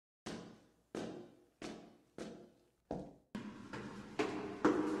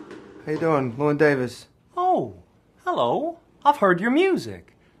How you doing? Llewyn Davis. Oh, hello. I've heard your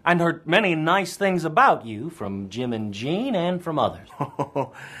music and heard many nice things about you from Jim and Jean and from others.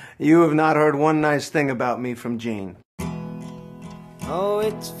 You have not heard one nice thing about me from Jean. Oh,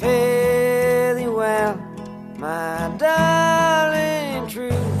 it's fairly well, my darling, true.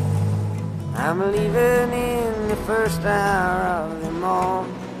 I'm leaving in the first hour of the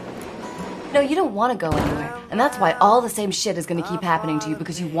morning. No, you don't want to go anywhere. And that's why all the same shit is going to keep happening to you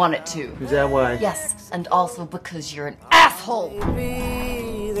because you want it to. Is that why? Yes, and also because you're an asshole.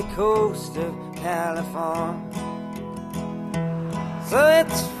 Maybe the coast of California. So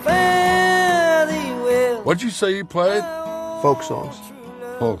it's fairly well. What'd you say you played? Folk songs.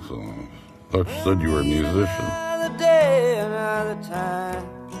 Folk songs. Thought you said you were a musician. Another day, another time.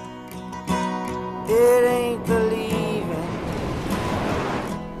 It ain't believing.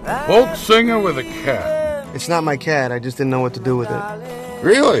 Folk singer with a cat. It's not my cat. I just didn't know what to do with it.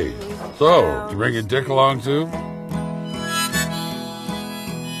 Really? So, you bring your dick along too?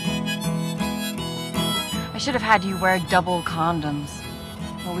 I should have had you wear double condoms.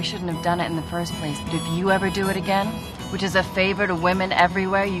 Well, we shouldn't have done it in the first place. But if you ever do it again, which is a favor to women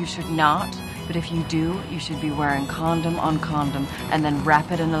everywhere, you should not. But if you do, you should be wearing condom on condom and then wrap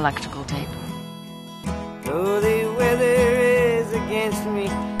it in electrical tape. Though the weather is against me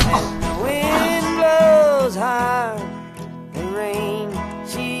and the wind blows hard, the rain,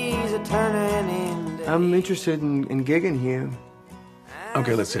 she's a turning into. I'm interested in gigging here.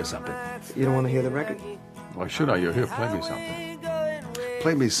 Okay, let's hear something. You don't want to hear the record? Why should I? You're here. Play me something.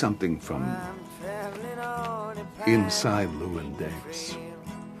 Play me something from inside Llewyn Davis.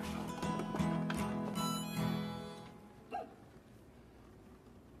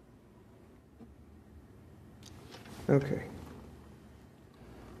 Okay.